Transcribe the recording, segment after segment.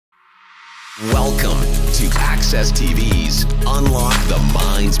Welcome to Access TV's Unlock the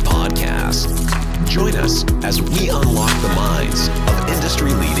Minds podcast. Join us as we unlock the minds of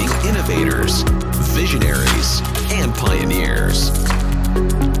industry-leading innovators, visionaries, and pioneers.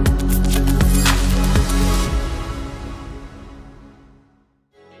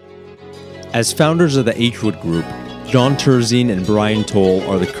 As founders of the H.wood Group, John Terzian and Brian Toll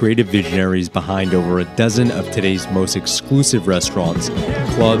are the creative visionaries behind over a dozen of today's most exclusive restaurants,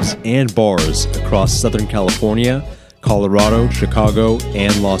 clubs, and bars across Southern California, Colorado, Chicago,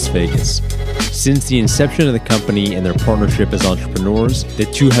 and Las Vegas. Since the inception of the company and their partnership as entrepreneurs, the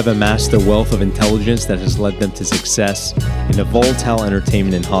two have amassed a wealth of intelligence that has led them to success in a volatile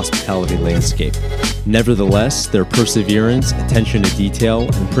entertainment and hospitality landscape. Nevertheless, their perseverance, attention to detail,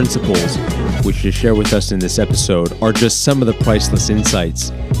 and principles, which they share with us in this episode, are just some of the priceless insights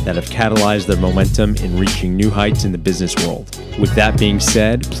that have catalyzed their momentum in reaching new heights in the business world. With that being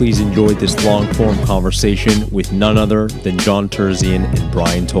said, please enjoy this long-form conversation with none other than John Terzian and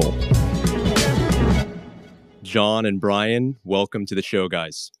Brian Toll. John and Brian, welcome to the show,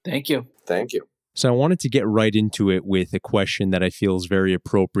 guys. Thank you. Thank you. So I wanted to get right into it with a question that I feel is very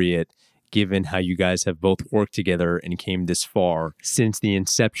appropriate given how you guys have both worked together and came this far since the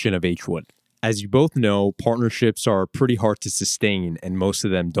inception of H.wood. As you both know, partnerships are pretty hard to sustain and most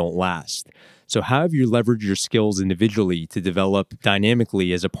of them don't last. So how have you leveraged your skills individually to develop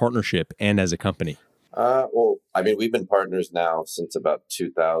dynamically as a partnership and as a company? We've been partners now since about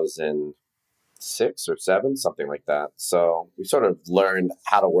 2006 or 7, something like that. So we sort of learned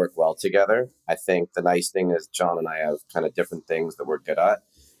how to work well together. I think the nice thing is John and I have kind of different things that we're good at.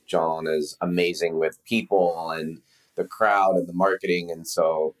 John is amazing with people and the crowd and the marketing. And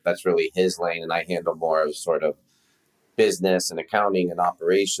so that's really his lane. And I handle more of sort of business and accounting and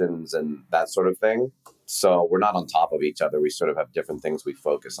operations and that sort of thing. So we're not on top of each other. We sort of have different things we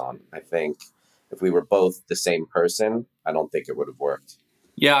focus on. I think if we were both the same person, I don't think it would have worked.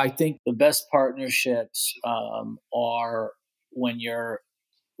 Yeah, I think the best partnerships are when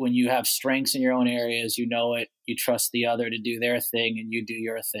you have strengths in your own areas, you know it, you trust the other to do their thing and you do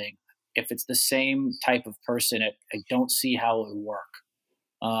your thing. If it's the same type of person, I don't see how it would work.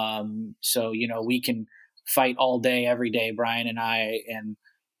 We can fight all day, every day, Brian and I, and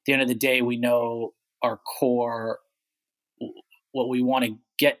at the end of the day, we know our core, what we want to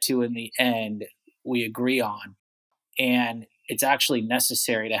get to in the end, we agree on. And it's actually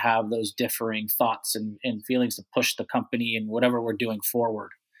necessary to have those differing thoughts and feelings to push the company and whatever we're doing forward.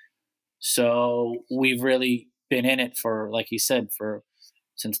 So we've really been in it for, like you said,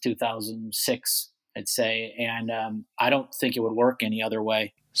 since 2006, I'd say. And I don't think it would work any other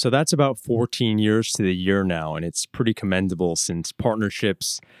way. So that's about 14 years to the year now. And it's pretty commendable since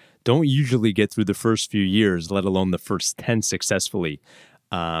partnerships don't usually get through the first few years, let alone the first 10 successfully,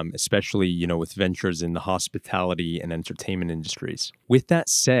 especially, with ventures in the hospitality and entertainment industries. With that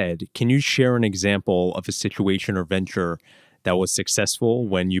said, can you share an example of a situation or venture that was successful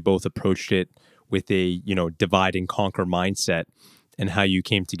when you both approached it with a, divide and conquer mindset and how you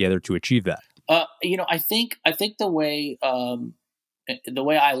came together to achieve that? I think the way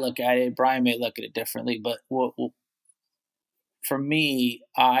I look at it, Brian may look at it differently, but for me,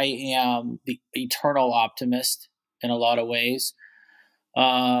 I am the eternal optimist in a lot of ways.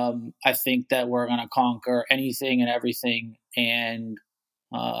 I think that we're going to conquer anything and everything and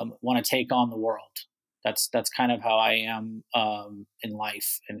want to take on the world. That's kind of how I am in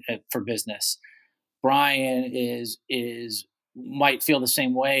life and for business. Brian might feel the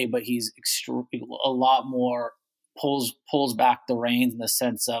same way, but he's a lot more pulls back the reins in the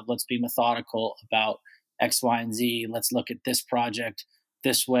sense of let's be methodical about X, Y, and Z. Let's look at this project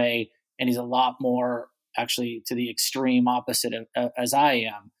this way, and he's a lot more actually to the extreme opposite of as I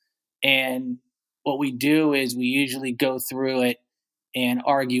am. And what we do is we usually go through it and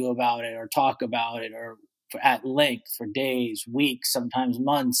argue about it or talk about it or at length for days, weeks, sometimes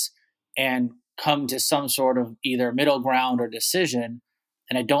months, and come to some sort of either middle ground or decision.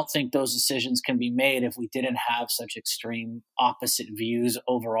 And I don't think those decisions can be made if we didn't have such extreme opposite views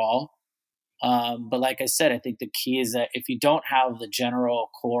overall. But like I said, I think the key is that if you don't have the general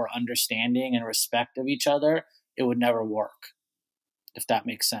core understanding and respect of each other, it would never work, if that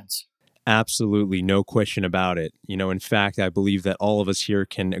makes sense. Absolutely. No question about it. In fact, I believe that all of us here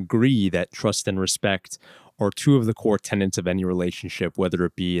can agree that trust and respect are two of the core tenets of any relationship, whether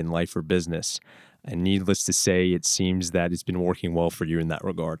it be in life or business. And needless to say, it seems that it's been working well for you in that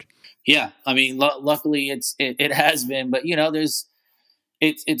regard. Yeah. I mean, luckily it has been, but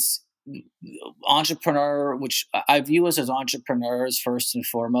it's entrepreneur, which I view us as entrepreneurs first and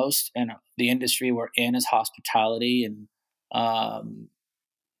foremost, and the industry we're in is hospitality, and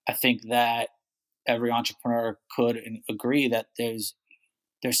I think that every entrepreneur could agree that there's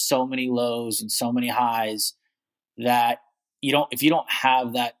so many lows and so many highs that if you don't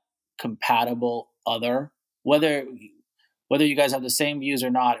have that compatible other, whether you guys have the same views or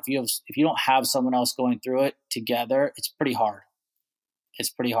not, if you don't have someone else going through it together, it's pretty hard. It's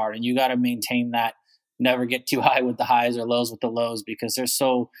pretty hard, and you got to maintain that. Never get too high with the highs or lows with the lows, because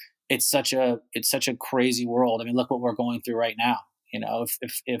it's such a crazy world. I mean, look what we're going through right now.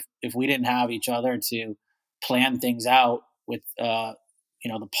 If we didn't have each other to plan things out with the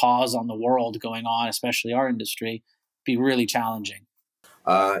pause on the world going on, especially our industry, it'd be really challenging.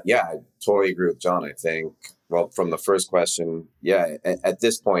 Yeah, I totally agree with John. I think, well, from the first question, yeah, at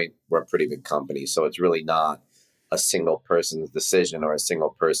this point, we're a pretty big company. So it's really not a single person's decision or a single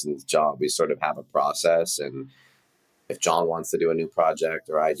person's job. We sort of have a process. And if John wants to do a new project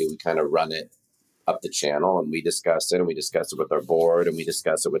or I do, we kind of run it up the channel and we discuss it, and we discuss it with our board, and we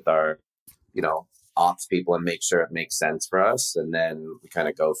discuss it with our, ops people, and make sure it makes sense for us. And then we kind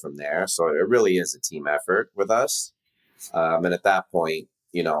of go from there. So it really is a team effort with us. And at that point,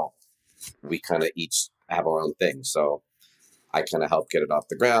 we kind of each have our own thing. So I kind of help get it off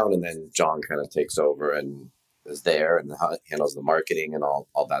the ground, and then John kind of takes over and is there and handles the marketing and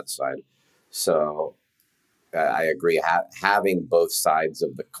all that side. So I agree. Having both sides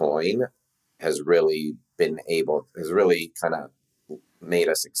of the coin has really kind of made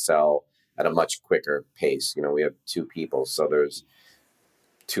us excel at a much quicker pace. We have two people, so there's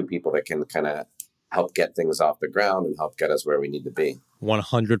two people that can kind of help get things off the ground and help get us where we need to be.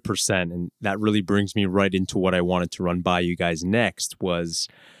 100%. And that really brings me right into what I wanted to run by you guys next was,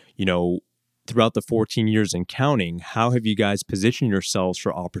 throughout the 14 years and counting, how have you guys positioned yourselves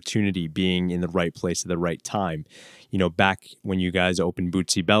for opportunity, being in the right place at the right time? Back when you guys opened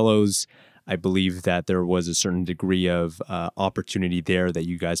Bootsy Bellows, I believe that there was a certain degree of opportunity there that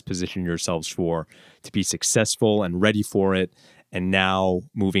you guys positioned yourselves for to be successful and ready for it. And now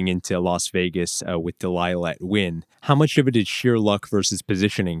moving into Las Vegas with Delilah at Wynn, how much of it is sheer luck versus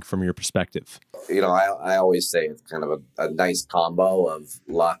positioning from your perspective? I always say it's kind of a nice combo of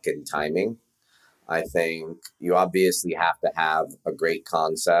luck and timing. I think you obviously have to have a great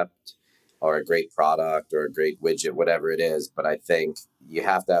concept or a great product or a great widget, whatever it is. But I think you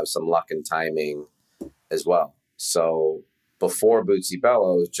have to have some luck and timing as well. So before Bootsy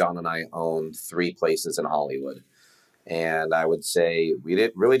Bellows, John and I owned 3 places in Hollywood. And I would say we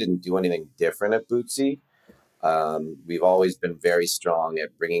didn't do anything different at Bootsy. We've always been very strong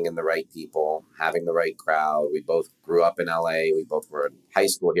at bringing in the right people, having the right crowd. We both grew up in LA. We both were in high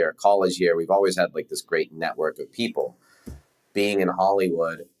school here, college here. We've always had like this great network of people. Being in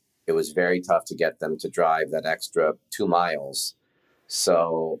Hollywood, it was very tough to get them to drive that extra 2 miles.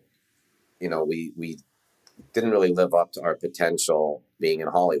 So, we didn't really live up to our potential being in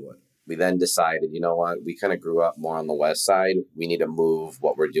Hollywood. We then decided, we kind of grew up more on the West Side. We need to move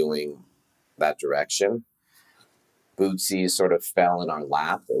what we're doing that direction. Bootsy sort of fell in our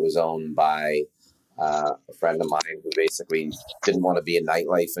lap. It was owned by a friend of mine who basically didn't want to be in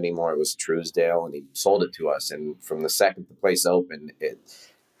nightlife anymore. It was Truesdale, and he sold it to us. And from the second the place opened,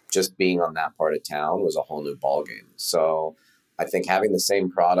 just being on that part of town was a whole new ballgame. So I think having the same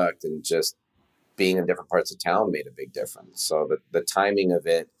product and just being in different parts of town made a big difference. So the timing of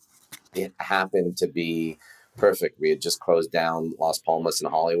it happened to be perfect. We had just closed down Las Palmas and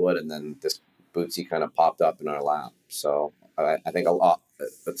Hollywood, and then this Bootsy kind of popped up in our lap. So I think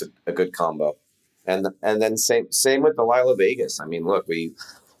that's a good combo. And then same with Delilah Vegas. I mean, look, we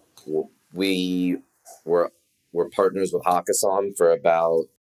were partners with Hakkasan for about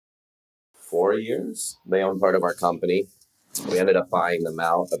 4 years. They own part of our company. We ended up buying them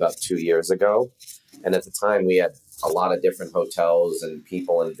out about 2 years ago. And at the time, we had a lot of different hotels and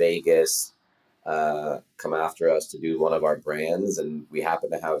people in Vegas come after us to do one of our brands. And we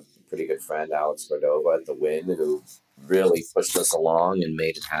happened to have a pretty good friend, Alex Cordova at the Wynn, who really pushed us along and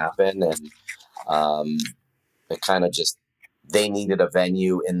made it happen. And it kind of just, they needed a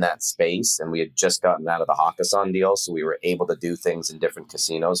venue in that space. And we had just gotten out of the Hakkasan deal. So we were able to do things in different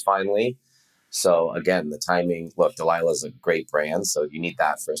casinos finally. So again, the timing, look, Delilah's a great brand. So you need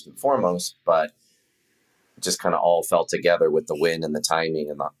that first and foremost, but just kind of all fell together with the Win and the timing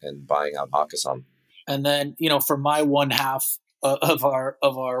and buying out Hakkasan. And then, for my one half of our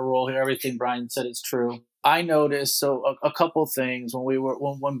role here, everything Brian said is true. I noticed a couple things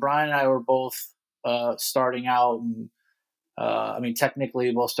when Brian and I were both starting out, and technically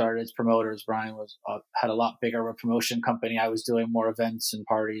we both started as promoters. Brian had a lot bigger of a promotion company. I was doing more events and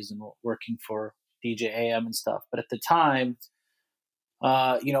parties and working for DJ AM and stuff. But at the time,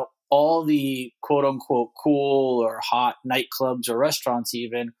 all the quote unquote cool or hot nightclubs or restaurants,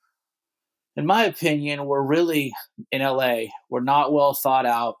 even, in my opinion, were really in LA, were not well thought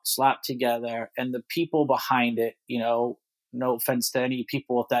out, slapped together. And the people behind it, no offense to any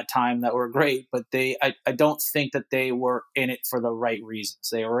people at that time that were great, but I don't think that they were in it for the right reasons.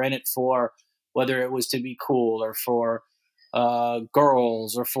 They were in it for whether it was to be cool or for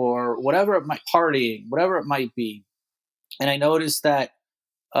girls or for whatever it might, partying, whatever it might be. And I noticed that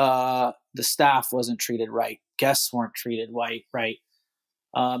the staff wasn't treated right. Guests weren't treated right.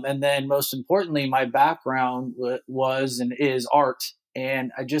 And then most importantly, my background was and is art.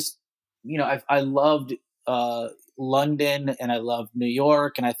 And I just, I loved London and I loved New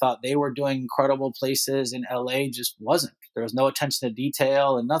York, and I thought they were doing incredible places, and LA just wasn't. There was no attention to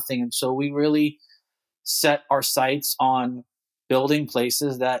detail and nothing. And so we really set our sights on building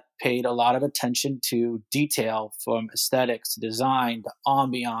places that paid a lot of attention to detail, from aesthetics to design to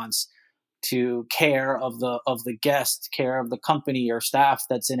ambiance to care of the guest, care of the company or staff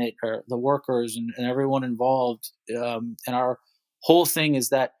that's in it, or the workers and everyone involved. And our whole thing is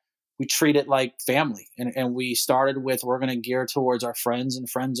that we treat it like family. And we started with, we're going to gear towards our friends and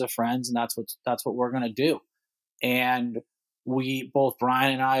friends of friends. And that's what we're going to do. And both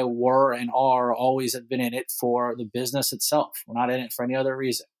Brian and I were and are always have been in it for the business itself. We're not in it for any other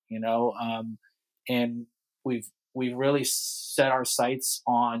reason, and we've really set our sights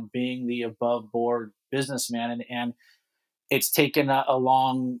on being the above board businessman. And it's taken a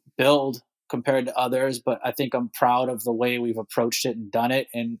long build compared to others, but I think I'm proud of the way we've approached it and done it.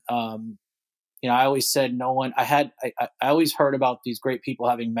 And, I always said I always heard about these great people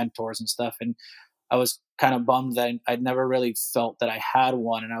having mentors and stuff. And I was kind of bummed that I'd never really felt that I had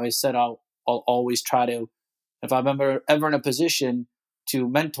one. And I always said, I'll always try to, if I'm ever in a position to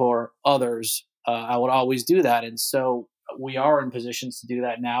mentor others, I would always do that. And so we are in positions to do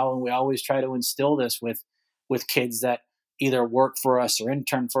that now. And we always try to instill this with kids that either work for us or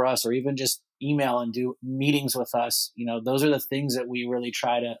intern for us, or even just email and do meetings with us. Those are the things that we really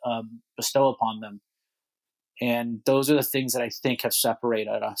try to bestow upon them. And those are the things that I think have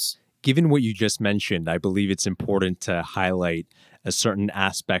separated us. Given what you just mentioned, I believe it's important to highlight a certain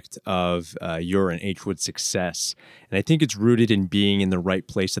aspect of your and H.wood's success. And I think it's rooted in being in the right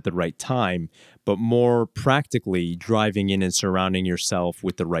place at the right time, but more practically driving in and surrounding yourself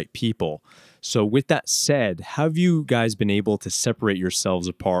with the right people. So with that said, have you guys been able to separate yourselves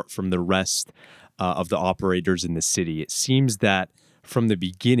apart from the rest of the operators in the city? It seems that from the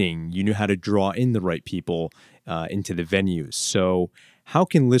beginning, you knew how to draw in the right people into the venues. So how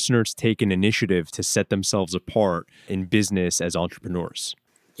can listeners take an initiative to set themselves apart in business as entrepreneurs?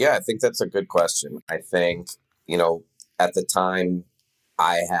 Yeah, I think that's a good question. I think, at the time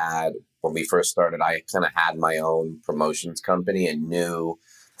when we first started, I kind of had my own promotions company and knew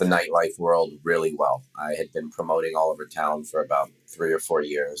the nightlife world really well. I had been promoting all over town for about 3 or 4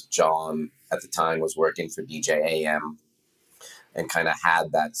 years. John, at the time, was working for DJ AM and kind of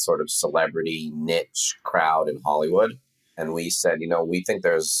had that sort of celebrity niche crowd in Hollywood. And we said, we think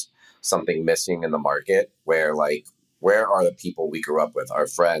there's something missing in the market where are the people we grew up with, our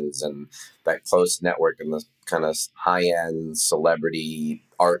friends, and that close network in the kind of high-end celebrity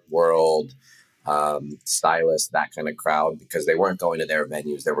art world, stylists, that kind of crowd, because they weren't going to their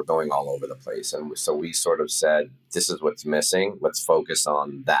venues. They were going all over the place. And so we sort of said, this is what's missing. Let's focus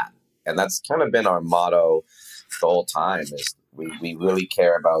on that. And that's kind of been our motto the whole time, is we really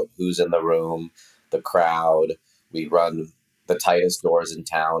care about who's in the room, the crowd. We run the tightest doors in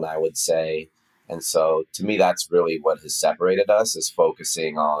town, I would say. And so to me, that's really what has separated us, is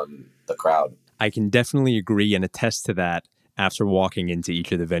focusing on the crowd. I can definitely agree and attest to that after walking into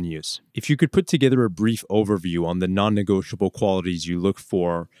each of the venues. If you could put together a brief overview on the non-negotiable qualities you look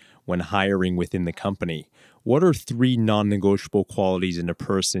for when hiring within the company, what are 3 non-negotiable qualities in a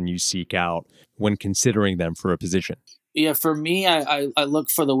person you seek out when considering them for a position? Yeah, for me, I look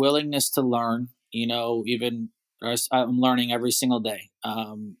for the willingness to learn. Even I'm learning every single day.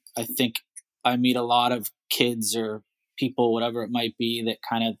 I think I meet a lot of kids or people, whatever it might be, that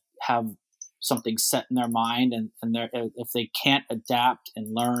kind of have something set in their mind, and if they can't adapt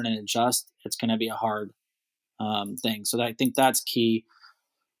and learn and adjust, it's going to be a hard thing. So I think that's key.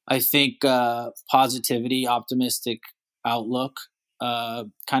 I think positivity, optimistic outlook,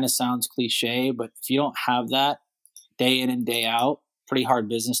 kind of sounds cliche, but if you don't have that day in and day out, pretty hard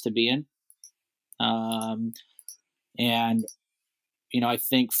business to be in. And I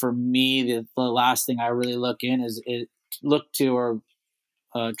think for me, the last thing I really look to or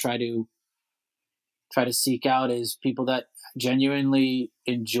try to seek out is people that genuinely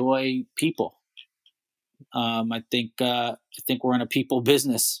enjoy people. I think we're in a people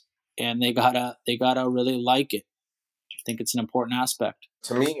business, and they gotta really like it. I think it's an important aspect.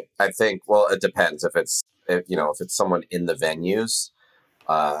 To me, I think, well, it depends. If it's someone in the venues,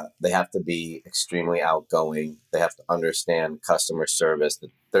 they have to be extremely outgoing. They have to understand customer service.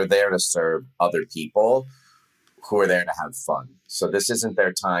 That they're there to serve other people who are there to have fun. So this isn't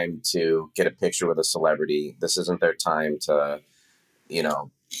their time to get a picture with a celebrity. This isn't their time to,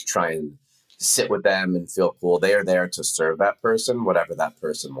 try and sit with them and feel cool. They are there to serve that person, whatever that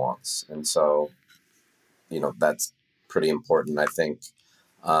person wants. And so, that's pretty important, I think.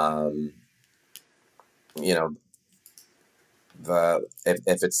 Um, you know,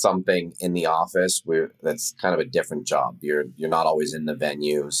 if it's something in the office, that's kind of a different job. You're not always in the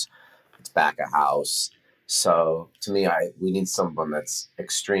venues. It's back of house. So to me, we need someone that's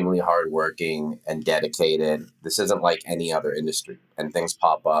extremely hardworking and dedicated. This isn't like any other industry, and things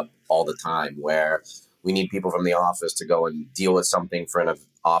pop up all the time where we need people from the office to go and deal with something for an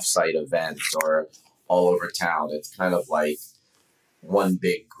off-site event or all over town. It's kind of like one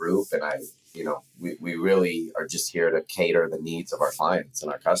big group, and we really are just here to cater the needs of our clients and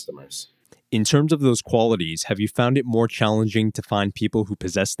our customers. In terms of those qualities, have you found it more challenging to find people who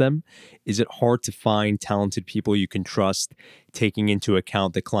possess them? Is it hard to find talented people you can trust, taking into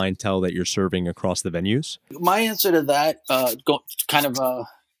account the clientele that you're serving across the venues? My answer to that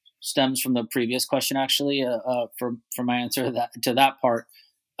stems from the previous question, actually. For my answer to that part,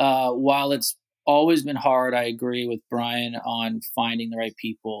 while it's always been hard, I agree with Brian on finding the right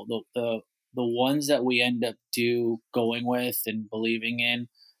people. The ones that we end up going with and believing in,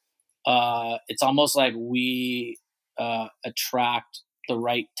 it's almost like we attract the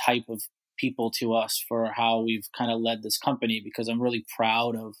right type of people to us for how we've kind of led this company, because I'm really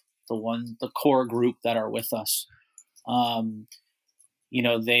proud of the core group that are with us.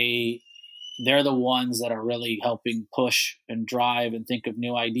 They're the ones that are really helping push and drive and think of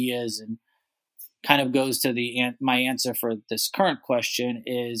new ideas, and kind of goes to my answer for this current question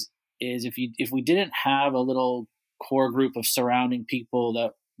is if we didn't have a little core group of surrounding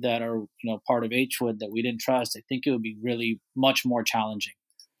people that are part of H.wood that we didn't trust, I think it would be really much more challenging.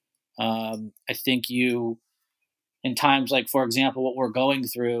 I think in times like, for example, what we're going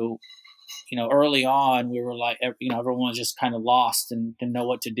through, early on, we were like, everyone was just kind of lost and didn't know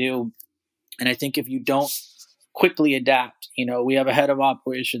what to do. And I think if you don't quickly adapt, we have a head of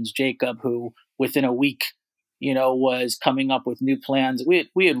operations, Jacob, who within a week, was coming up with new plans.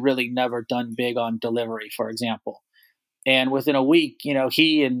 We had really never done big on delivery, for example. And within a week,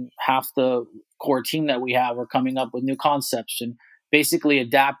 he and half the core team that we have are coming up with new concepts and basically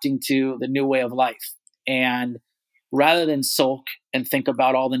adapting to the new way of life. And rather than sulk and think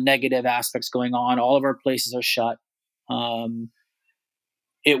about all the negative aspects going on, all of our places are shut.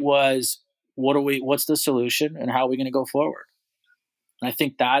 It was, what's the solution and how are we going to go forward? And I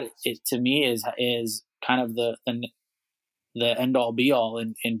think that to me is kind of the end all be all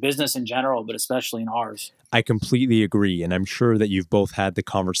in business in general, but especially in ours. I completely agree. And I'm sure that you've both had the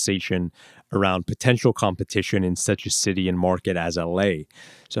conversation around potential competition in such a city and market as LA.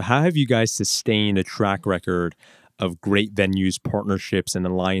 So how have you guys sustained a track record of great venues, partnerships, and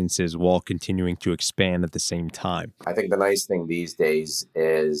alliances while continuing to expand at the same time? I think the nice thing these days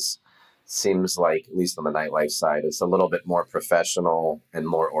seems like, at least on the nightlife side, it's a little bit more professional and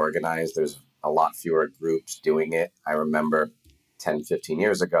more organized. There's a lot fewer groups doing it. I remember 10, 15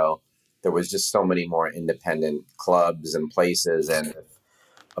 years ago, there was just so many more independent clubs and places, and if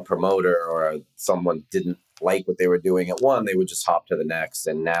a promoter or someone didn't like what they were doing at one, they would just hop to the next.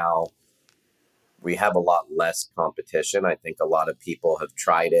 And now we have a lot less competition. I think a lot of people have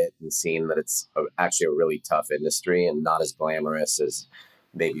tried it and seen that it's actually a really tough industry and not as glamorous as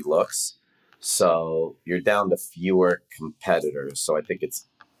maybe looks. So you're down to fewer competitors. So I think it's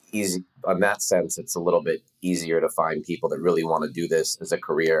easy in that sense. It's a little bit easier to find people that really want to do this as a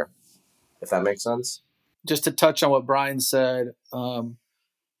career, if that makes sense. Just to touch on what Brian said,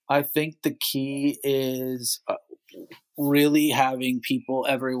 I think the key is really having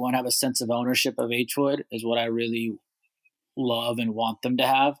everyone have a sense of ownership of H.wood is what I really love and want them to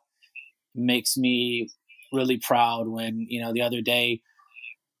have. It makes me really proud when, the other day,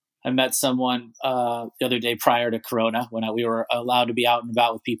 I met someone the other day prior to Corona when we were allowed to be out and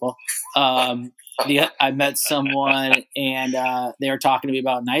about with people. I met someone and they were talking to me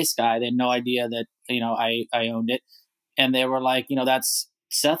about Nice Guy. They had no idea that, I owned it. And they were like, that's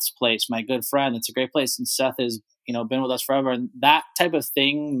Seth's place, my good friend. It's a great place. And Seth has, been with us forever. And that type of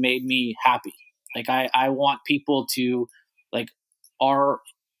thing made me happy. Like I want people to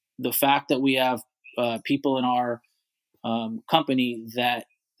the fact that we have people in our company that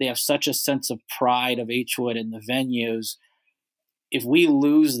they have such a sense of pride of H.wood and the venues if we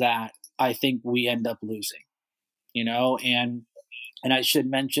lose that, I think we end up losing, and I should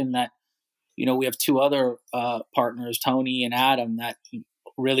mention that, we have two other partners, Tony and Adam, that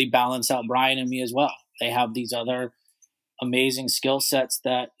really balance out Brian and me as well. They have these other amazing skill sets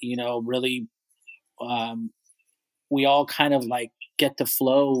that, really, we all kind of like get to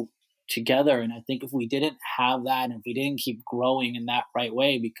flow together. And I think if we didn't have that, and if we didn't keep growing in that right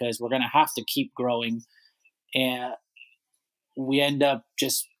way, because we're going to have to keep growing, and we end up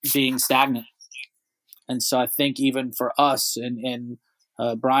just being stagnant. And so I think even for us and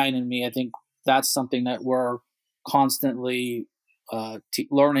Brian and me, I think that's something that we're constantly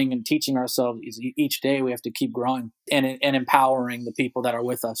learning and teaching ourselves. Each day we have to keep growing and empowering the people that are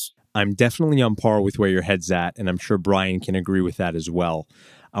with us. I'm definitely on par with where your head's at, and I'm sure Brian can agree with that as well.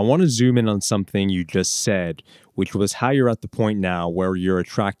 I want to zoom in on something you just said, which was how you're at the point now where you're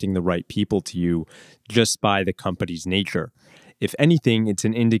attracting the right people to you just by the company's nature. If anything, it's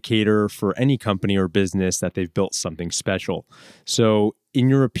an indicator for any company or business that they've built something special. So in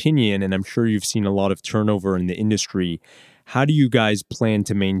your opinion, and I'm sure you've seen a lot of turnover in the industry, how do you guys plan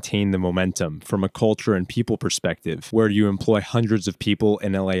to maintain the momentum from a culture and people perspective where you employ hundreds of people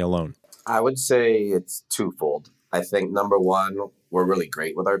in LA alone? I would say it's twofold. I think number one, we're really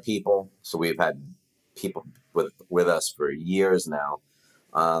great with our people. So we've had people with us for years now.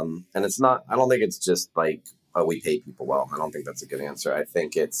 And it's not, I don't think it's just like, oh, we pay people well. I don't think that's a good answer. I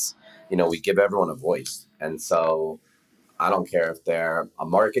think it's, we give everyone a voice. And so I don't care if they're a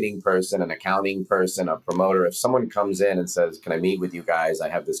marketing person, an accounting person, a promoter. If someone comes in and says, can I meet with you guys? I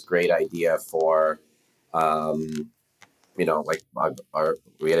have this great idea for, like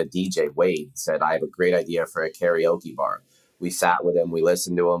we had a DJ, Wade, said, I have a great idea for a karaoke bar. We sat with him, we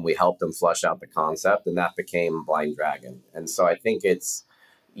listened to him, we helped him flush out the concept, and that became Blind Dragon. And so I think it's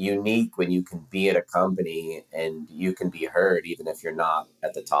unique when you can be at a company and you can be heard even if you're not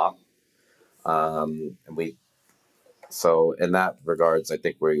at the top. So in that regards, I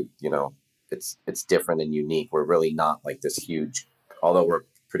think it's different and unique. We're really not like this huge, although we're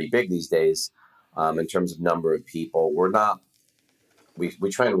pretty big these days, in terms of number of people. We're not, we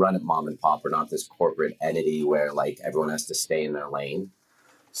try and run it mom and pop. We're not this corporate entity where like everyone has to stay in their lane.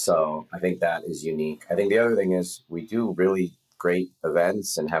 So I think that is unique. I think the other thing is we do really great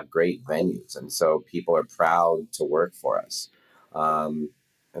events and have great venues. And so people are proud to work for us.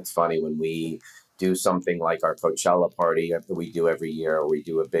 It's funny when we do something like our Coachella party that we do every year, or we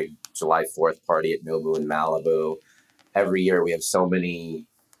do a big July 4th party at Nobu in Malibu. Every year we have so many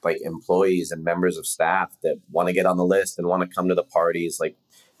like employees and members of staff that want to get on the list and want to come to the parties. Like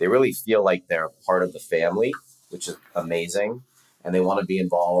they really feel like they're part of the family, which is amazing. And they want to be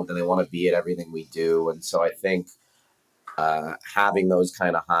involved and they want to be at everything we do. And so I think having those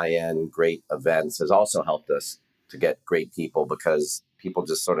kind of high-end great events has also helped us to get great people, because people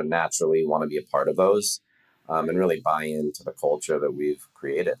just sort of naturally want to be a part of those and really buy into the culture that we've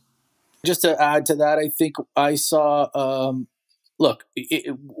created. Just to add to that, I think I saw,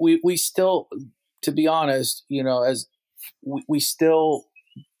 we still, to be honest, as we still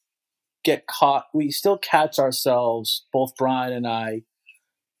get caught, we still catch ourselves, both Brian and I,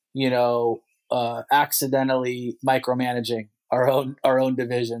 accidentally micromanaging our own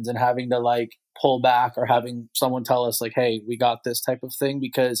divisions and having to like pull back, or having someone tell us like, hey, we got this type of thing,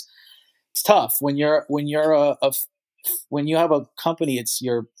 because it's tough when you have a company. It's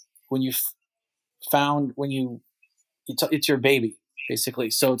it's your baby basically.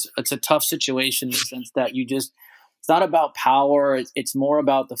 So it's a tough situation in the sense that it's not about power. It's more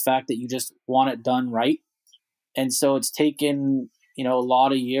about the fact that you just want it done right. And so it's taken, a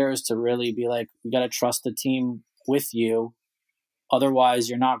lot of years to really be like, you got to trust the team with you. Otherwise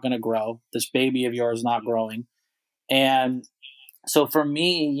you're not going to grow. This baby of yours is not growing. And so for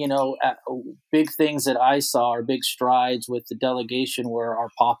me, big things that I saw, or big strides with the delegation, were our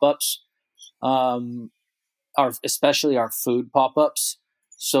pop-ups, especially our food pop-ups.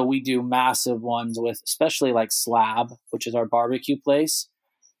 So we do massive ones with, especially like Slab, which is our barbecue place.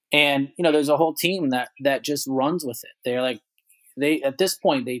 And, there's a whole team that just runs with it. They're like, at this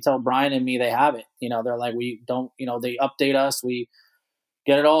point, they tell Brian and me they have it. They're like, we don't, they update us, we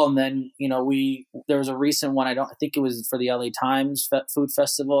get it all. And then, there was a recent one, I think it was for the LA Times Food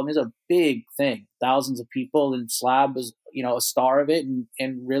Festival. I mean, it's a big thing, thousands of people, and Slab was, a star of it.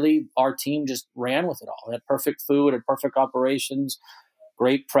 And really our team just ran with it all. It had perfect food, had perfect operations,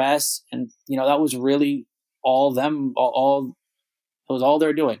 great press. And, that was really all them, it was all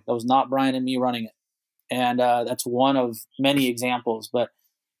they're doing. That was not Brian and me running it. And that's one of many examples, but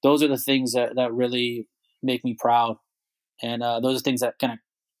those are the things that really make me proud. And those are things that kind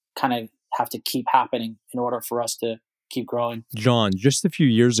of have to keep happening in order for us to keep growing. John, just a few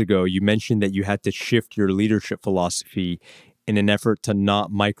years ago, you mentioned that you had to shift your leadership philosophy in an effort to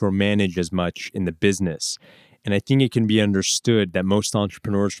not micromanage as much in the business. And I think it can be understood that most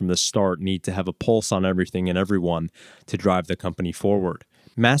entrepreneurs from the start need to have a pulse on everything and everyone to drive the company forward.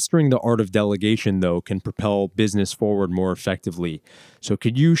 Mastering the art of delegation, though, can propel business forward more effectively. So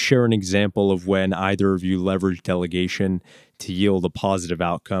could you share an example of when either of you leveraged delegation to yield a positive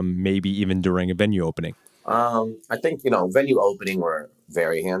outcome, maybe even during a venue opening? I think, venue opening, we're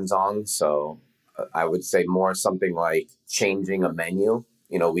very hands-on. So I would say more something like changing a menu.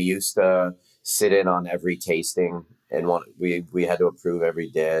 We used to sit in on every tasting and we had to approve every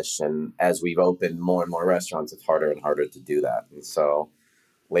dish. And as we've opened more and more restaurants, it's harder and harder to do that. And so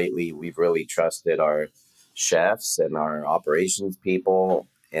lately we've really trusted our chefs and our operations people.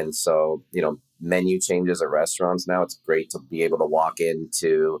 And so, menu changes at restaurants now, it's great to be able to walk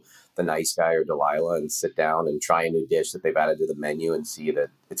into the Nice Guy or Delilah and sit down and try a new dish that they've added to the menu and see that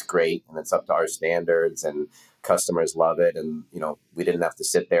it's great and it's up to our standards and customers love it. And, we didn't have to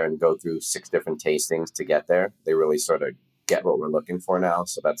sit there and go through 6 different tastings to get there. They really sort of get what we're looking for now.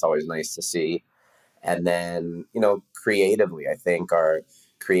 So that's always nice to see. And then, creatively, I think our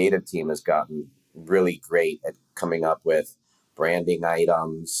creative team has gotten really great at coming up with branding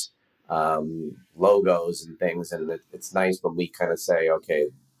items, logos and things. And it's nice when we kind of say, okay,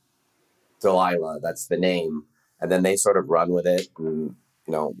 Delilah, that's the name. And then they sort of run with it. And,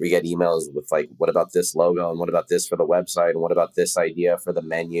 we get emails with like, what about this logo? And what about this for the website? And what about this idea for the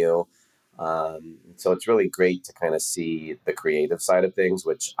menu? So it's really great to kind of see the creative side of things,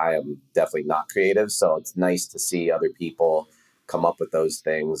 which I am definitely not creative. So it's nice to see other people come up with those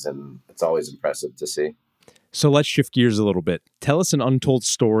things. And it's always impressive to see. So let's shift gears a little bit. Tell us an untold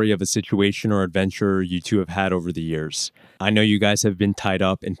story of a situation or adventure you two have had over the years. I know you guys have been tied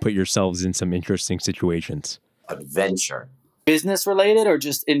up and put yourselves in some interesting situations. Adventure. Business related or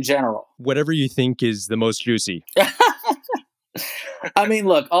just in general? Whatever you think is the most juicy. I mean,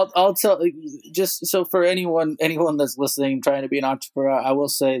 look, I'll tell, just so for anyone that's listening, trying to be an entrepreneur, I will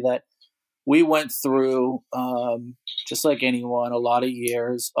say that we went through, just like anyone, a lot of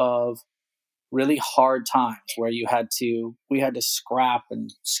years of really hard times where we had to scrap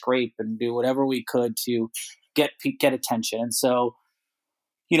and scrape and do whatever we could to get attention. And so,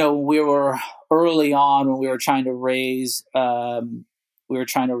 we were early on when we were trying to raise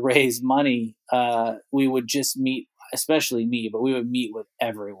money. We would just meet, especially me, but we would meet with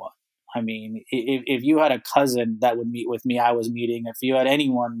everyone. I mean, if you had a cousin that would meet with me, I was meeting. If you had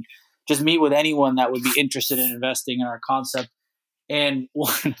anyone, just meet with anyone that would be interested in investing in our concept. And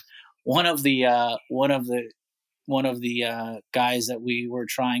one of the guys that we were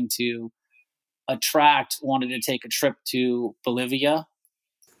trying to attract wanted to take a trip to Bolivia.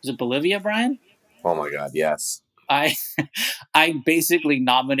 Is it Bolivia, Brian? Oh my God, yes. I basically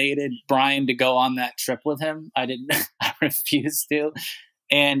nominated Brian to go on that trip with him. I refused to.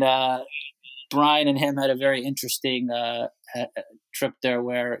 And Brian and him had a very interesting trip there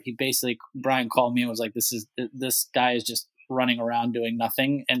where Brian called me and was like, this guy is just running around doing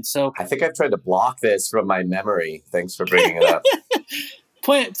nothing. And so I think I've tried to block this from my memory. Thanks for bringing it up.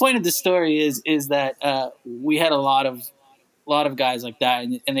 Point of the story is that we had a lot of guys like that,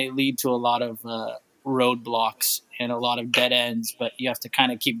 and they lead to a lot of roadblocks and a lot of dead ends, but you have to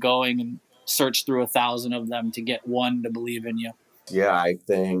kind of keep going and search through 1,000 of them to get one to believe in you. Yeah, I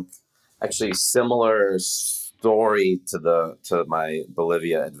think actually similar story to my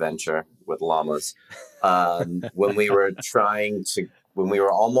Bolivia adventure with llamas. When we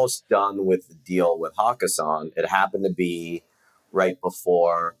were almost done with the deal with Hakkasan, it happened to be right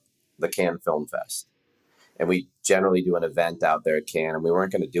before the Cannes Film Fest. And we generally do an event out there at Cannes, and we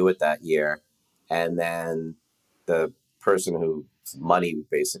weren't going to do it that year. And then the person whose money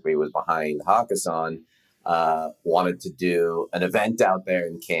basically was behind Hakkasan wanted to do an event out there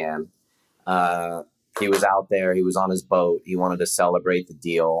in Cannes. He was out there. He was on his boat. He wanted to celebrate the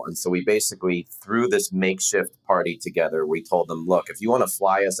deal. And so we basically threw this makeshift party together. We told them, look, if you want to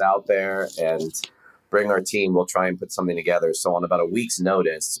fly us out there and bring our team, we'll try and put something together. So on about a week's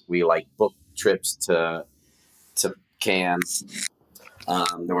notice, we booked trips to Cannes.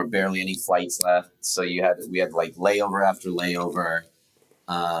 There were barely any flights left. So we had layover after layover.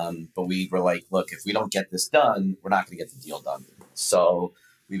 But we were like, look, if we don't get this done, we're not going to get the deal done. So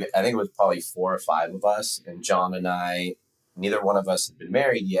I think it was probably 4 or 5 of us, and John and I, neither one of us had been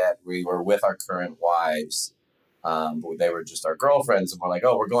married yet. We were with our current wives, but they were just our girlfriends. And we're like,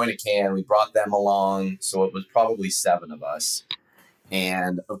 oh, we're going to Cannes. We brought them along. So it was probably 7 of us.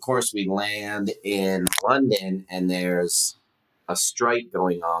 And of course we land in London, and there's a strike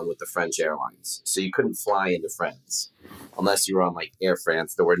going on with the French airlines. So you couldn't fly into France unless you were on like Air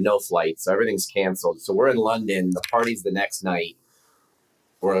France. There were no flights. So everything's canceled. So we're in London. The party's the next night.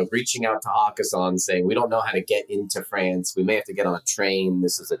 We're reaching out to Hakkasan saying, we don't know how to get into France. We may have to get on a train.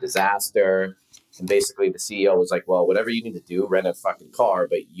 This is a disaster. And basically the CEO was like, well, whatever you need to do, rent a fucking car,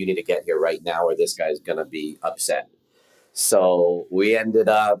 but you need to get here right now or this guy's going to be upset. So we ended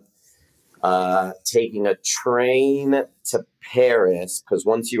up taking a train to Paris, because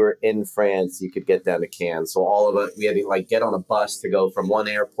once you were in France, you could get down to Cannes. So all of it, we had to like get on a bus to go from one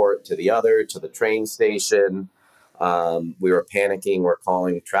airport to the other, to the train station. We were panicking. We're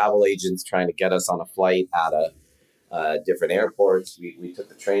calling travel agents trying to get us on a flight out of different airports. We took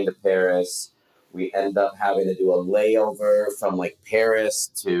the train to Paris. We ended up having to do a layover from like Paris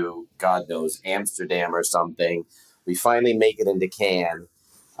to, God knows, Amsterdam or something. We finally make it into Cannes.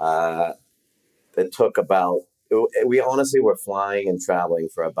 It took about, we honestly were flying and traveling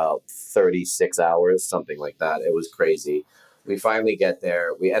for about 36 hours, something like that. It was crazy. We finally get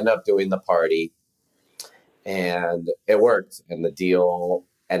there. We end up doing the party. And it worked, and the deal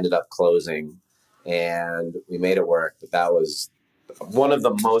ended up closing, and we made it work. But that was one of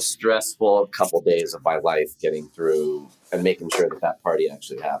the most stressful couple days of my life, getting through and making sure that that party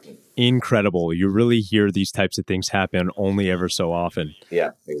actually happened. Incredible. You really hear these types of things happen only ever so often.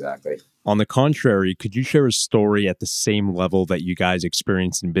 Yeah, exactly. On the contrary, could you share a story at the same level that you guys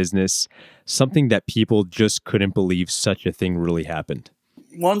experienced in business, something that people just couldn't believe such a thing really happened?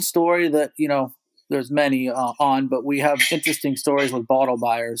 One story that, there's many but we have interesting stories with bottle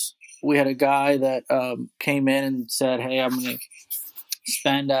buyers. We had a guy that came in and said, hey, I'm going to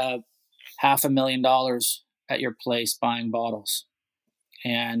spend $500,000 at your place buying bottles.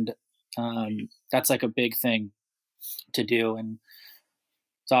 And that's like a big thing to do. And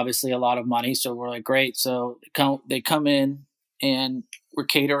it's obviously a lot of money. So we're like, great. So they come in and we're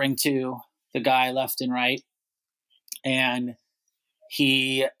catering to the guy left and right. And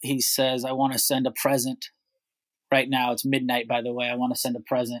he says, I want to send a present right now. It's midnight, by the way. I want to send a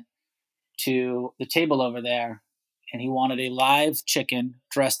present to the table over there. And he wanted a live chicken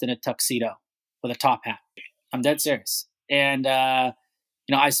dressed in a tuxedo with a top hat. I'm dead serious. And, I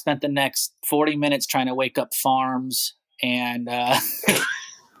spent the next 40 minutes trying to wake up farms and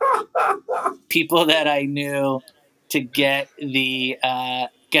people that I knew to get the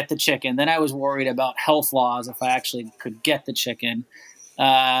chicken. Then I was worried about health laws if I actually could get the chicken.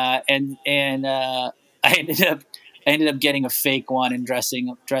 I ended up getting a fake one and dressing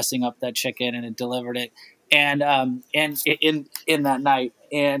up that chicken, and it delivered it. And in that night,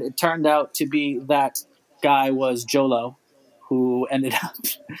 and it turned out to be that guy was Jolo, who ended up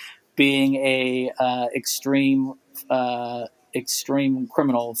being a extreme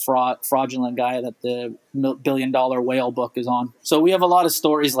criminal, fraudulent guy that the $1 billion whale book is on. So we have a lot of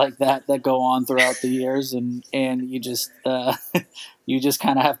stories like that go on throughout the years, and you just you just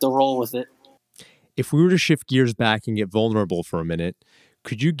kind of have to roll with it. If we were to shift gears back and get vulnerable for a minute,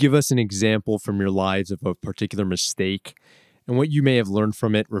 could you give us an example from your lives of a particular mistake and what you may have learned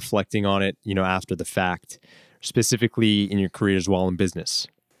from it, reflecting on it, after the fact, specifically in your career as well in business?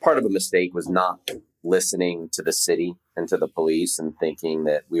 Part of a mistake was not listening to the city and to the police and thinking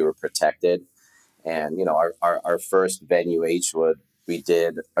that we were protected. And, our first venue, H.wood, we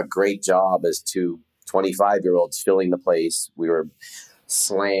did a great job as two 25-year-olds filling the place. We were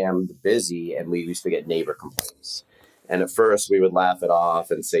slammed busy, and we used to get neighbor complaints. And at first we would laugh it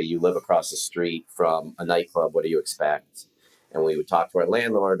off and say, you live across the street from a nightclub, what do you expect? And we would talk to our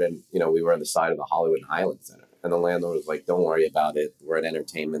landlord, and, we were on the side of the Hollywood and Highland Center. And the landlord was like, don't worry about it. We're an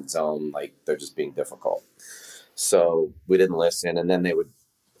entertainment zone. Like, they're just being difficult. So we didn't listen. And then it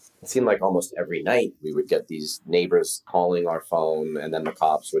seemed like almost every night we would get these neighbors calling our phone, and then the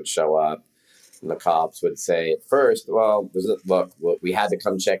cops would show up. And the cops would say at first, look, we had to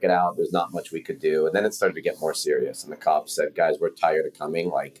come check it out. There's not much we could do. And then it started to get more serious. And the cops said, guys, we're tired of coming.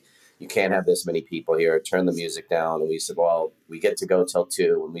 Like, you can't have this many people here. Turn the music down. And we said, well, we get to go till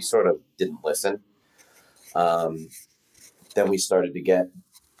 2. And we sort of didn't listen. Then we started to get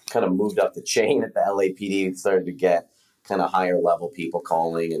kind of moved up the chain at the LAPD. It started to get kind of higher level people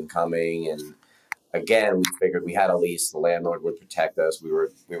calling and coming. And again, we figured we had a lease. The landlord would protect us. We were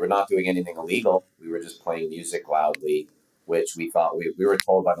not doing anything illegal. We were just playing music loudly, which we thought we were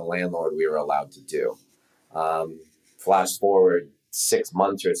told by the landlord we were allowed to do. Flash forward 6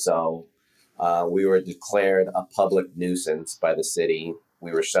 months or so, we were declared a public nuisance by the city.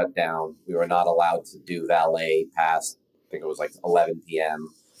 We were shut down. We were not allowed to do valet past, I think it was like 11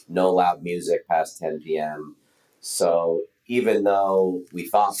 p.m. No loud music past 10 p.m. So even though we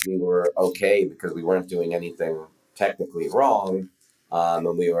thought we were okay because we weren't doing anything technically wrong,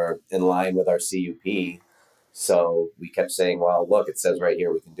 and we were in line with our CUP. So we kept saying, well, look, it says right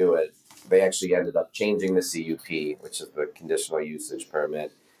here we can do it. They actually ended up changing the CUP, which is the conditional usage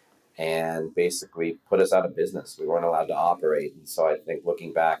permit, and basically put us out of business. We weren't allowed to operate. And so I think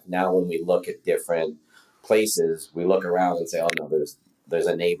looking back now, when we look at different places, we look around and say, oh no, there's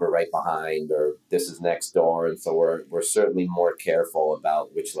a neighbor right behind, or this is next door. And so we're certainly more careful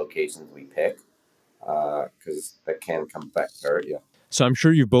about which locations we pick, because that can come back to hurt you. So I'm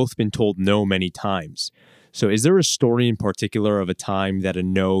sure you've both been told no many times. So is there a story in particular of a time that a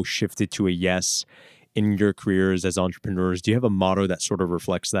no shifted to a yes in your careers as entrepreneurs? Do you have a motto that sort of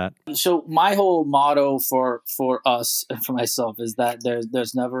reflects that? So my whole motto for us and for myself is that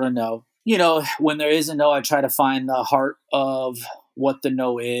there's never a no. You know, when there is a no, I try to find the heart of what the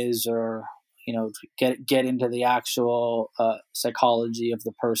no is, or, you know, get into the actual psychology of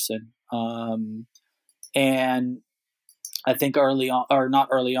the person. And I think early on, or not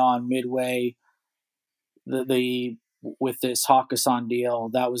early on, midway, the with this Hakkasan deal,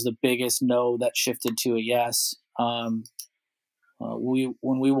 that was the biggest no that shifted to a yes. When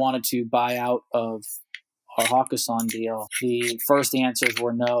we wanted to buy out of our Hakkasan deal, the first answers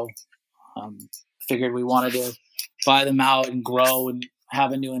were no. Figured we wanted to buy them out and grow and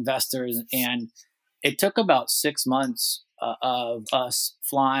have a new investors, and it took about 6 months of us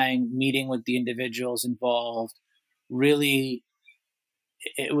flying, meeting with the individuals involved. Really,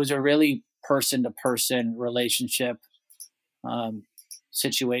 it was a really person-to-person relationship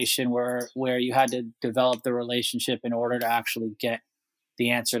situation where you had to develop the relationship in order to actually get the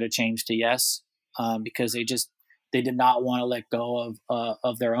answer to change to yes, because they did not want to let go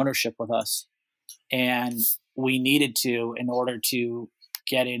of their ownership with us, and we needed to, in order to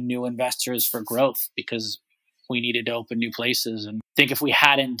get in new investors for growth, because we needed to open new places. And I think if we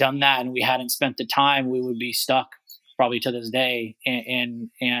hadn't done that and we hadn't spent the time, we would be stuck probably to this day. And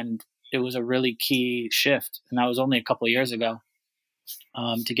it was a really key shift, and that was only a couple of years ago,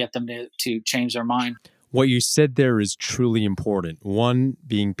 to get them to change their mind. What you said there is truly important. One,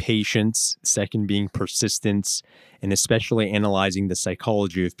 being patience. Second, being persistence, and especially analyzing the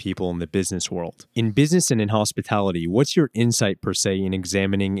psychology of people in the business world. In business and in hospitality, what's your insight per se in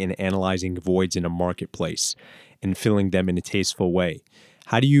examining and analyzing voids in a marketplace and filling them in a tasteful way?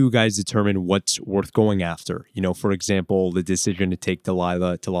 How do you guys determine what's worth going after? You know, for example, the decision to take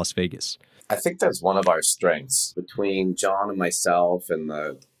Delilah to Las Vegas. I think that's one of our strengths. Between John and myself and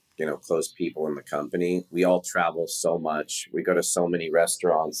the close people in the company, we all travel so much. We go to so many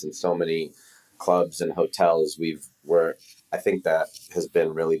restaurants and so many clubs and hotels. I think that has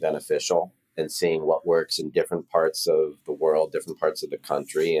been really beneficial in seeing what works in different parts of the world, different parts of the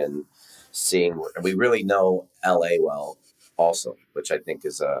country, and we really know LA well also, which I think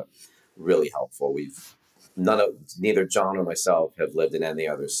is really helpful. Neither John or myself have lived in any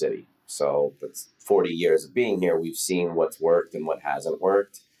other city. So that's 40 years of being here. We've seen what's worked and what hasn't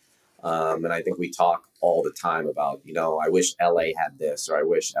worked. And I think we talk all the time about, I wish LA had this, or I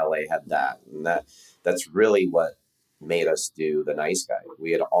wish LA had that. And that's really what made us do The Nice Guy.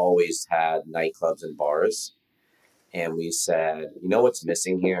 We had always had nightclubs and bars. And we said, what's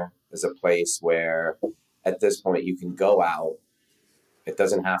missing here is a place where at this point you can go out. It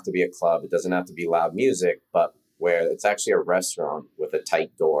doesn't have to be a club. It doesn't have to be loud music, but where it's actually a restaurant with a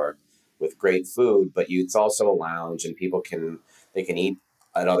tight door with great food, but it's also a lounge, and people can eat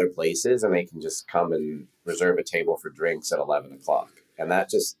at other places, and they can just come and reserve a table for drinks at 11 o'clock. And that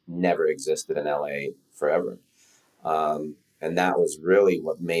just never existed in LA forever. And that was really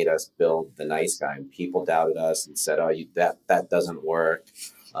what made us build The Nice Guy. And people doubted us and said, oh, that doesn't work.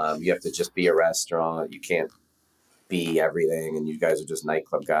 You have to just be a restaurant. You can't be everything. And you guys are just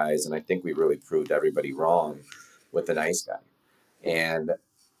nightclub guys. And I think we really proved everybody wrong with The Nice Guy. And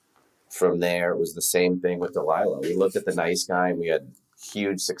from there, it was the same thing with Delilah. We looked at The Nice Guy and we had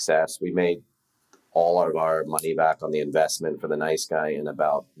huge success. We made all of our money back on the investment for The Nice Guy in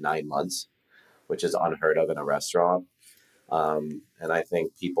about 9 months, which is unheard of in a restaurant. And I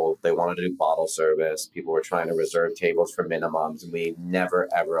think they wanted to do bottle service. People were trying to reserve tables for minimums, and we never,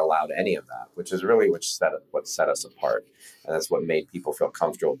 ever allowed any of that, which is really what set us apart. And that's what made people feel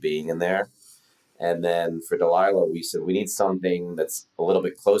comfortable being in there. And then for Delilah, we said we need something that's a little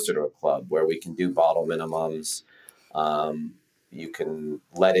bit closer to a club where we can do bottle minimums. You can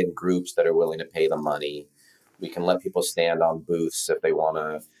let in groups that are willing to pay the money. We can let people stand on booths if they want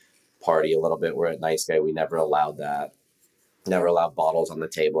to party a little bit. We're at Nice Guy. We never allowed that. Never allowed bottles on the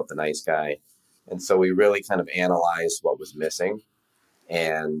table at the Nice Guy. And so we really kind of analyzed what was missing.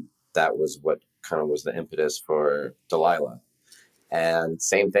 And that was what kind of was the impetus for Delilah. And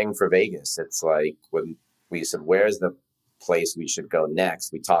same thing for Vegas. It's like when we said, where's the place we should go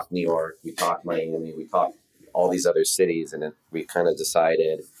next? We talked New York, we talked Miami, we talked all these other cities, and we kind of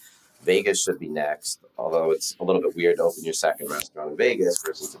decided Vegas should be next. Although it's a little bit weird to open your second restaurant in Vegas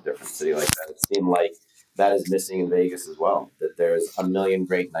versus a different city like that. It seemed like that is missing in Vegas as well, that there's a million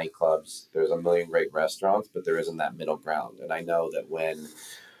great nightclubs, there's a million great restaurants, but there isn't that middle ground. And I know that when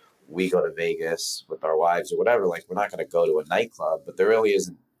we go to Vegas with our wives or whatever, like, we're not going to go to a nightclub, but there really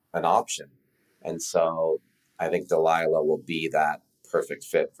isn't an option. And so I think Delilah will be that perfect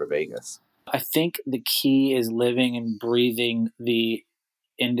fit for Vegas. I think the key is living and breathing the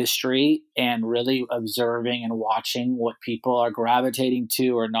industry and really observing and watching what people are gravitating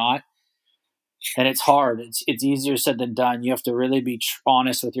to or not. And it's hard. It's easier said than done. You have to really be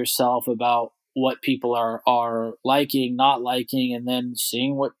honest with yourself about what people are liking, not liking, and then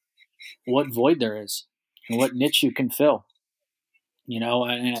seeing what void there is and what niche you can fill.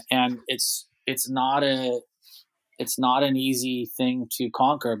 And it's not an easy thing to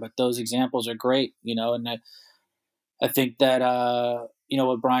conquer, but those examples are great, and I think that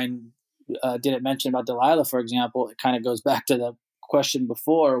what Brian didn't mention about Delilah, for example, it kind of goes back to the question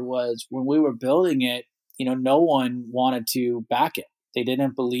before, was when we were building it, no one wanted to back it. They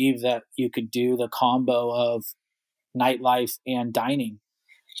didn't believe that you could do the combo of nightlife and dining.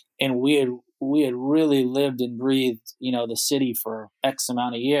 And we had really lived and breathed, the city for X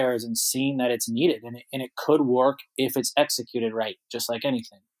amount of years and seen that it's needed and it could work if it's executed right, just like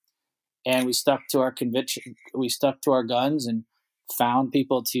anything. And we stuck to our conviction. We stuck to our guns and found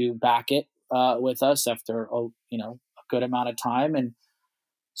people to back it with us after a good amount of time, and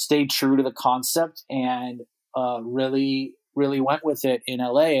stayed true to the concept and really went with it in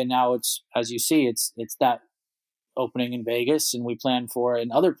LA. And now it's, as you see, it's that opening in Vegas, and we plan for it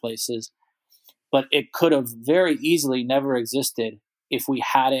in other places. But it could have very easily never existed if we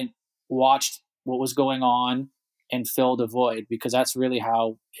hadn't watched what was going on and filled a void, because that's really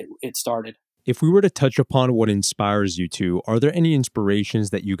how it started. If we were to touch upon what inspires you two, are there any inspirations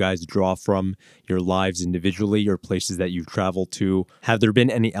that you guys draw from your lives individually or places that you've traveled to? Have there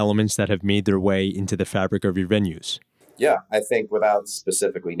been any elements that have made their way into the fabric of your venues? Yeah, I think without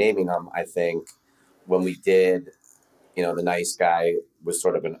specifically naming them, I think when we did, The Nice Guy was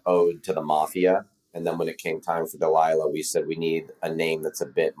sort of an ode to the mafia. And then when it came time for Delilah, we said we need a name that's a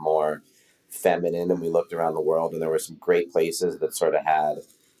bit more feminine. And we looked around the world, and there were some great places that sort of had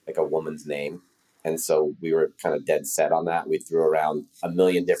like a woman's name. And so we were kind of dead set on that. We threw around a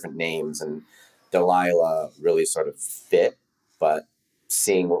million different names, and Delilah really sort of fit. But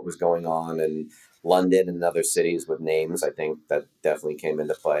seeing what was going on in London and other cities with names, I think that definitely came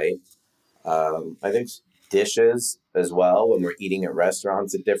into play. I think dishes as well. When we're eating at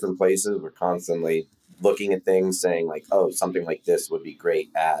restaurants at different places, we're constantly looking at things saying like, oh, something like this would be great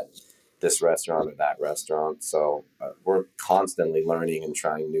at this restaurant or that restaurant. So we're constantly learning and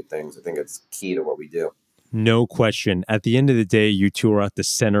trying new things. I think it's key to what we do. No question. At the end of the day, you two are at the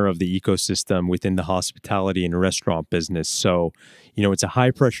center of the ecosystem within the hospitality and restaurant business. So, it's a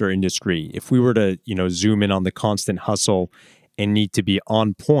high pressure industry. If we were to, zoom in on the constant hustle and need to be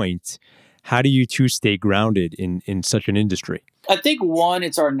on point, how do you two stay grounded in such an industry? I think one,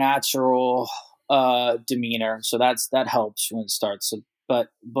 it's our natural demeanor. So that helps when it starts. So, but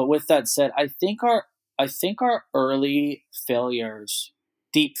with that said, I think our early failures,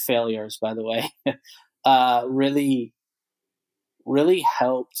 deep failures, by the way, really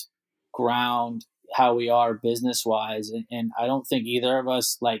helped ground how we are business wise. And I don't think either of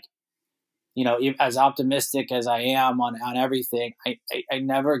us, as optimistic as I am on everything, I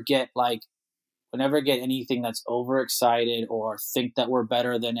never get anything that's overexcited or think that we're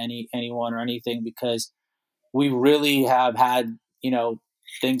better than anyone or anything, because we really have had,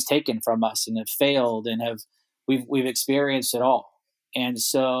 things taken from us and have failed and we've experienced it all. And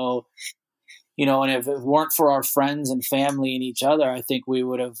so, and if it weren't for our friends and family and each other, I think we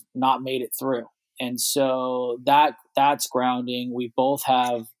would have not made it through. And so that's grounding. We both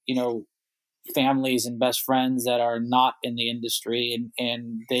have, families and best friends that are not in the industry,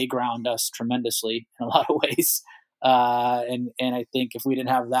 and they ground us tremendously in a lot of ways. And I think if we didn't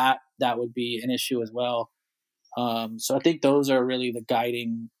have that, that would be an issue as well. So I think those are really the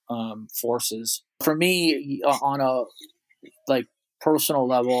guiding forces for me on a personal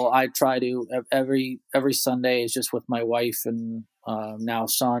level. I try to every Sunday is just with my wife and now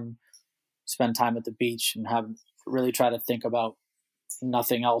son, spend time at the beach and really try to think about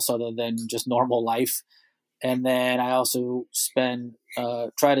nothing else other than just normal life. And then I also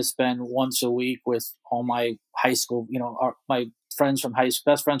try to spend once a week with all my high school, my friends from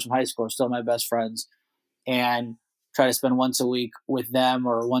best friends from high school are still my best friends. And try to spend once a week with them,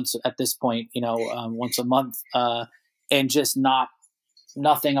 or once at this point, once a month, and just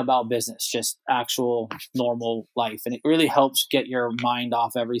nothing about business, just actual normal life. And it really helps get your mind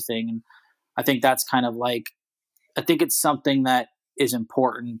off everything. And I think that's kind of like, I think it's something that is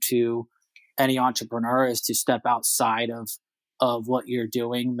important to any entrepreneur, is to step outside of what you're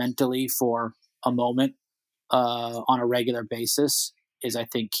doing mentally for a moment, on a regular basis, is, I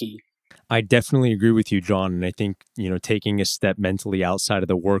think, key. I definitely agree with you, John. And I think, taking a step mentally outside of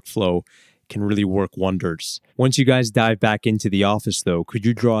the workflow can really work wonders. Once you guys dive back into the office, though, could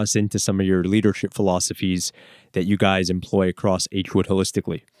you draw us into some of your leadership philosophies that you guys employ across H.wood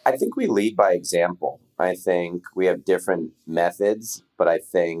holistically? I think we lead by example. I think we have different methods, but I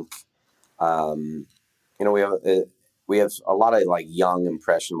think, we have a lot of like young,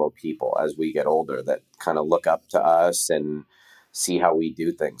 impressionable people as we get older that kind of look up to us and see how we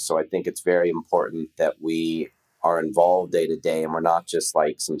do things. So I think it's very important that we are involved day to day, and we're not just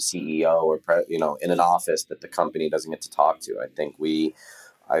like some CEO or in an office that the company doesn't get to talk to. I think we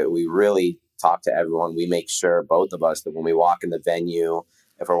really talk to everyone. We make sure, both of us, that when we walk in the venue,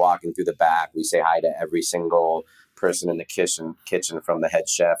 if we're walking through the back, we say hi to every single person in the kitchen, from the head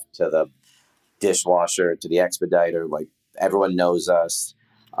chef to the dishwasher to the expediter. Like, everyone knows us.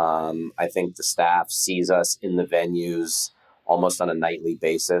 I think the staff sees us in the venues almost on a nightly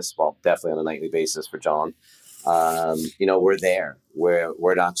basis. Well, definitely on a nightly basis for John. We're there.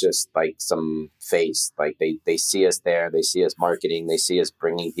 We're not just like some face. Like, they see us there. They see us marketing. They see us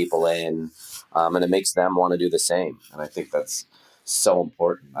bringing people in, and it makes them want to do the same. And I think that's so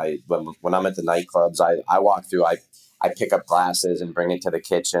important. When I'm at the nightclubs, I walk through. I pick up glasses and bring it to the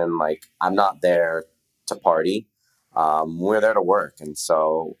kitchen. Like, I'm not there to party. We're there to work. And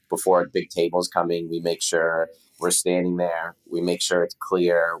so before a big table's coming, we make sure we're standing there. We make sure it's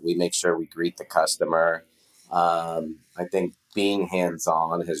clear. We make sure we greet the customer. I think being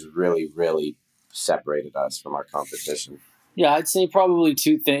hands-on has really, really separated us from our competition. Yeah, I'd say probably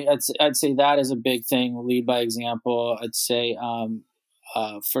two things. I'd say that is a big thing. Lead by example. I'd say,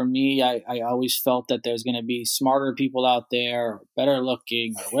 for me, I always felt that there's going to be smarter people out there, or better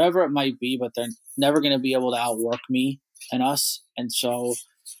looking, or whatever it might be, but they're never going to be able to outwork me and us. And so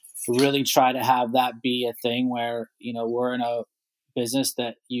really try to have that be a thing where, we're in a business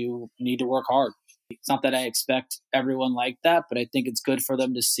that you need to work hard. It's not that I expect everyone like that, but I think it's good for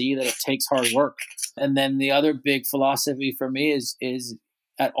them to see that it takes hard work. And then the other big philosophy for me is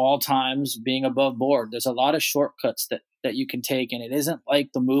at all times being above board. There's a lot of shortcuts that you can take, and it isn't like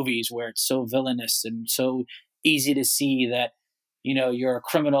the movies where it's so villainous and so easy to see that, you're a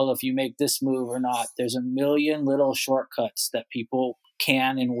criminal if you make this move or not. There's a million little shortcuts that people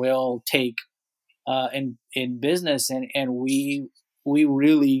can and will take in business, and we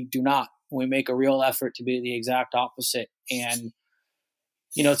really do not. We make a real effort to be the exact opposite. And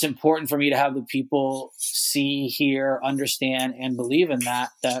it's important for me to have the people see, hear, understand, and believe in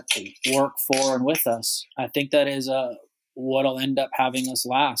that work for and with us. I think that is what'll end up having us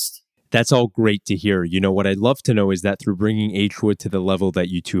last. That's all great to hear. What I'd love to know is that through bringing H.wood to the level that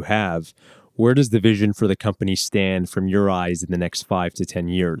you two have, where does the vision for the company stand from your eyes in the next 5 to 10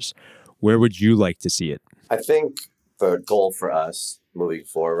 years? Where would you like to see it? I think the goal for us moving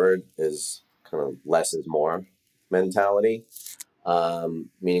forward is kind of less is more mentality.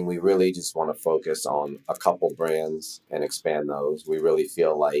 Meaning we really just want to focus on a couple brands and expand those. We really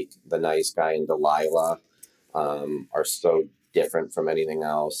feel like the Nice Guy and Delilah are so different from anything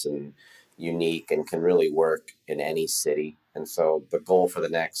else and unique and can really work in any city. And so the goal for the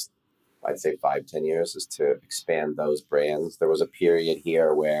next, I'd say 5-10 years, is to expand those brands. There was a period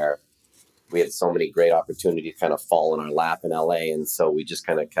here where we had so many great opportunities kind of fall in our lap in LA. And so we just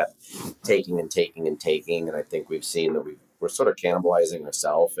kind of kept taking and taking and taking. And I think we've seen that we're sort of cannibalizing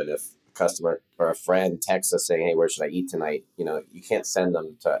ourselves. And if a customer or a friend texts us saying, hey, where should I eat tonight? You can't send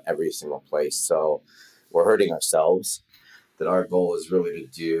them to every single place. So we're hurting ourselves. That our goal is really to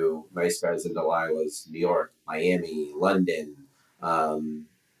do Nice Guys and Delilah's, New York, Miami, London,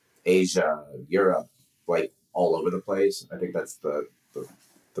 Asia, Europe, like all over the place. I think that's the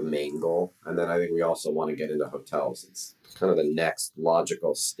main goal. And then I think we also want to get into hotels. It's kind of the next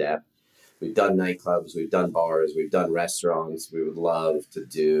logical step. We've done nightclubs, we've done bars, we've done restaurants. We would love to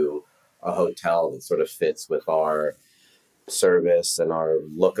do a hotel that sort of fits with our service and our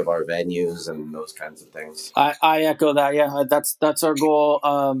look of our venues and those kinds of things. I echo that. Yeah, that's our goal.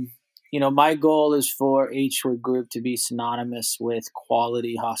 My goal is for H.wood Group to be synonymous with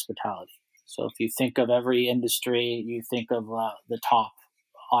quality hospitality. So if you think of every industry, you think of the top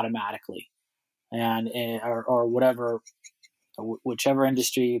automatically, and or whatever, whichever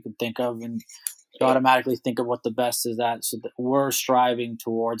industry you can think of. And you automatically think of what the best is at. So that we're striving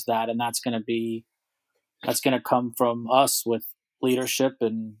towards that, and that's going to come from us with leadership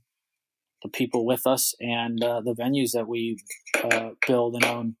and the people with us and the venues that we build and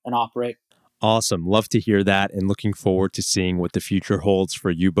own and operate. Awesome. Love to hear that, and looking forward to seeing what the future holds for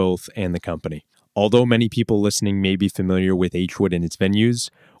you both and the company. Although many people listening may be familiar with H.wood and its venues,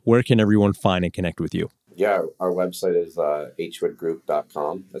 where can everyone find and connect with you? Yeah, our website is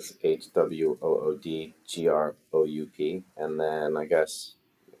hwoodgroup.com. That's HWOODGROUP. And then I guess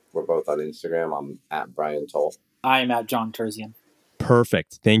we're both on Instagram. I'm at Brian Toll. I am at John Terzian.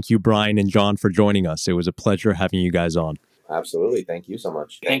 Perfect. Thank you, Brian and John, for joining us. It was a pleasure having you guys on. Absolutely. Thank you so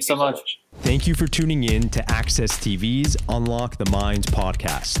much. Thanks so much. Thank you for tuning in to Access TV's Unlock the Minds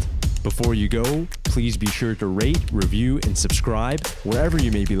podcast. Before you go, please be sure to rate, review, and subscribe wherever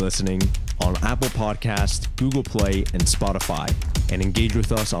you may be listening on Apple Podcasts, Google Play, and Spotify, and engage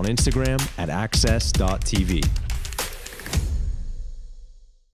with us on Instagram at access.tv.